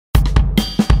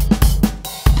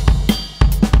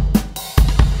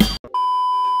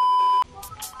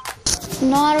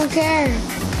No, I don't care.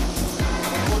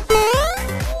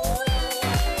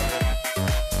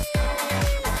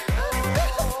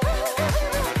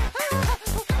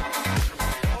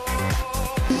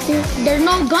 There's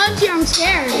no guns here, I'm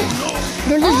scared.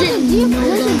 There's legit no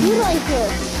guns. Right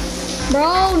here.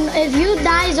 Bro, if you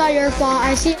die, it's all your fault.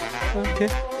 I see. Okay.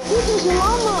 This is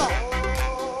Mama.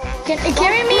 Can it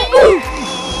carry me?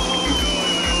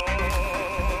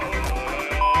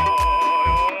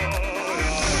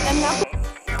 I'm not.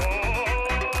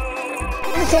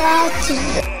 Okay, I'll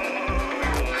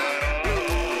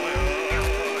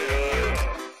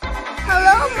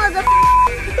Hello, mother.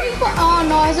 Oh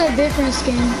no, it's a different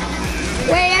skin.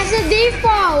 Wait, that's a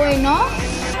default. Wait, no?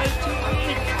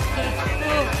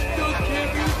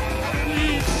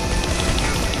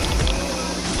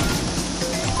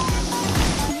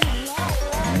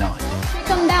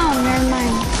 Come down, never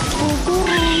mind.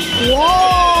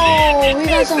 Whoa, we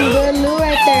got some good loot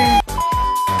right there.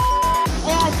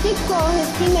 Yeah, Chico, his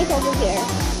teammate over here.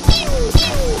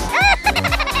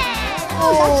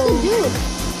 Oh, that's the dude.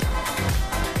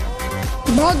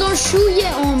 Bro, don't shoot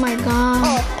yet. Oh my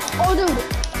god. Oh, dude.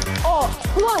 Oh,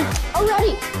 come on,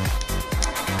 already.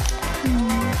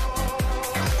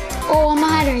 Oh, I'm gonna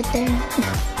hide right there.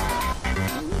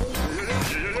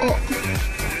 Oh.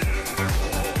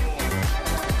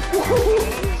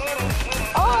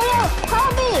 Oh no,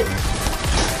 help me!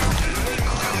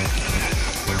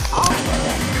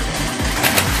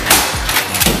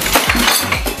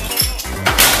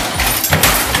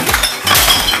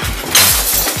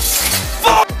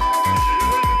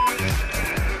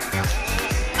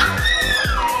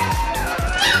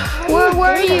 Where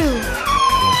were you?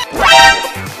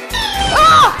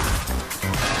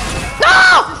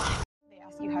 They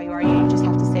ask you how you are, you just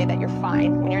have to say that you're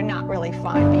fine when you're not really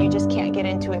fine, but you just can't get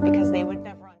into it because they would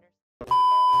never understand.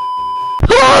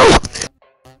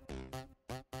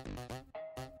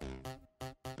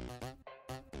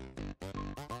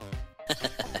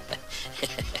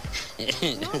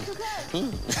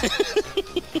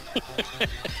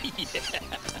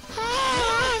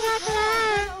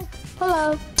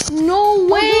 Hello. No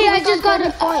way, I just got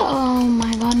a... Oh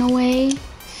my god, no way.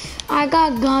 I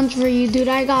got guns for you, dude.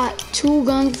 I got 2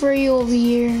 guns for you over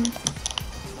here.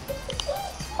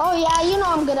 Oh yeah, you know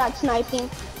I'm good at sniping.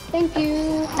 Thank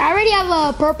you. I already have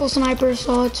a purple sniper,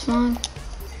 so it's fine.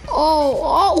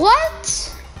 Oh,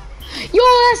 what? Yo,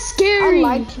 that's I scary.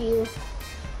 lied to you.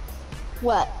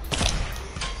 What?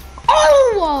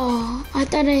 Oh, I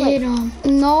thought I hit him.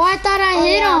 No, I thought I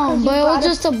hit him, but it was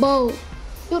just a boat.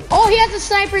 Dude. Oh, he has a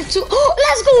sniper too. Oh,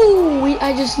 let's go.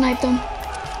 I just sniped him.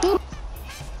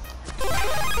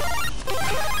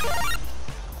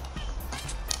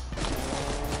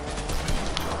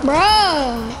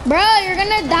 Bruh, you're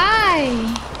gonna die.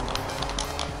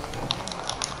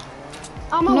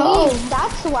 I'm a leave,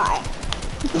 that's why.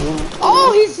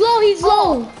 Oh, he's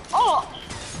low. Oh,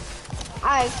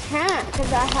 I can't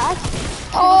because I have to.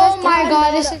 Oh my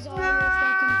god, this is all your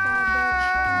fucking fault, bitch.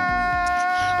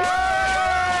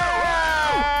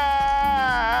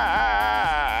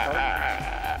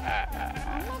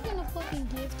 I'm not gonna fucking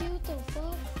gift you, what the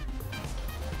fuck?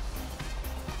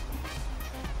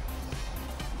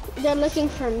 They're looking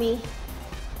for me.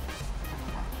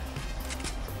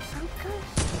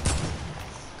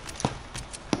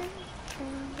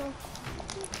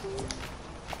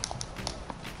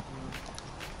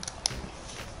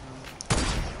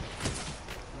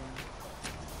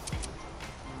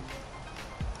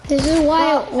 This is why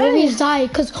I always die,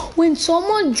 because when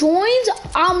someone joins,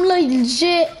 I'm like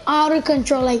legit out of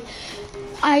control. Like,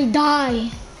 I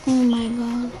die. Oh my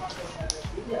god.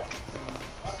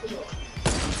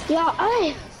 Yeah,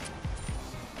 I.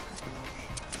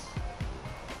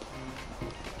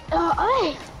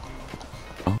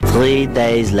 3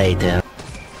 days later.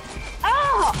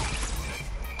 Oh!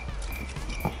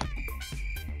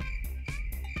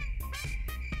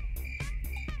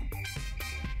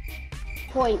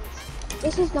 Points.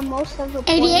 This is the most ever.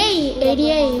 88.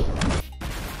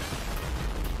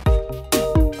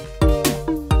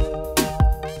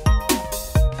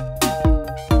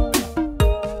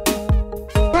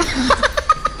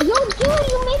 Yo, dude,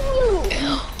 you made me lose.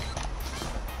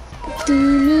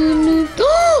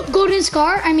 Golden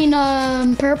scar. I mean,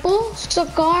 purple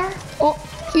scar. Oh,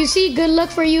 you see? Good luck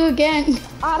for you again.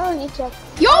 I don't need to.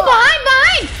 Yo, behind!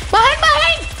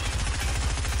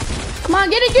 Come on,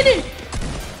 get it.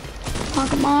 Oh,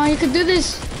 come on, you can do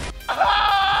this.